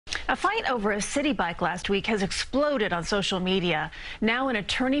A fight over a Citi Bike last week has exploded on social media. Now an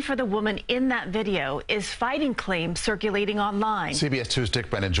attorney for the woman in that video is fighting claims circulating online. CBS 2's Dick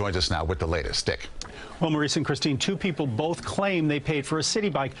Brennan joins us now with the latest. Dick. Well, Maurice and Christine, two people both claim they paid for a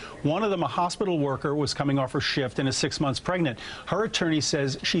Citi Bike. One of them, a hospital worker, was coming off her shift and is 6 months pregnant. Her attorney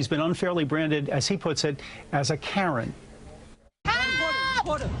says she's been unfairly branded, as he puts it, as a Karen.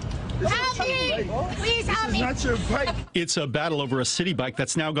 Help me! Please help me! Not your bike. It's a battle over a Citi Bike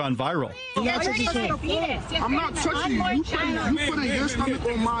that's now gone viral. I'm not touching you. You putting your stomach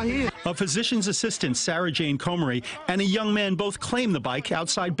on my head. A physician's assistant, Sarah Jane Comery, and a young man both claim the bike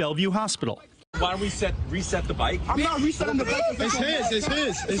outside Bellevue Hospital. Why don't we reset the bike? I'm not resetting the bike. It's his.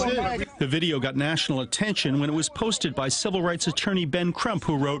 It's his. The video got national attention when it was posted by civil rights attorney Ben Crump,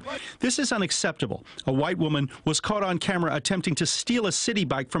 who wrote, "This is unacceptable. A white woman was caught on camera attempting to steal a Citi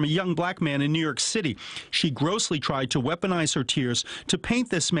Bike from a young black man in New York City. She grossly tried to weaponize her tears to paint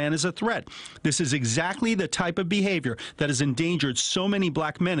this man as a threat. This is exactly the type of behavior that has endangered so many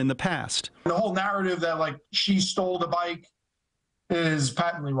black men in the past." The whole narrative that, like, she stole the bike is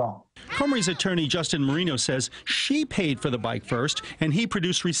patently wrong. Comery's attorney, Justin Marino, says she paid for the bike first, and he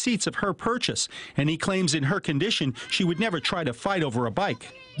produced receipts of her purchase. And he claims in her condition, she would never try to fight over a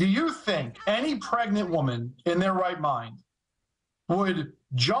bike. Do you think any pregnant woman in their right mind would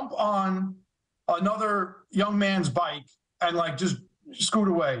jump on another young man's bike and, like, just scoot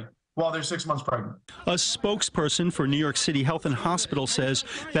away while they're 6 months pregnant? A spokesperson for New York City Health and Hospital says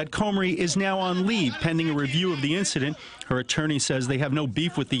that Comery is now on leave pending a review of the incident. Her attorney says they have no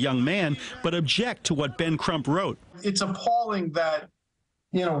beef with the young man, but object to what Ben Crump wrote. It's appalling that,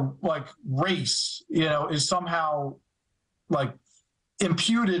 like, race, is somehow, like,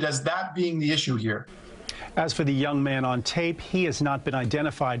 imputed as that being the issue here. As for the young man on tape, he has not been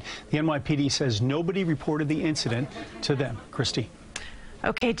identified. The NYPD says nobody reported the incident to them. Christy.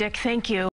 Okay, Dick, thank you.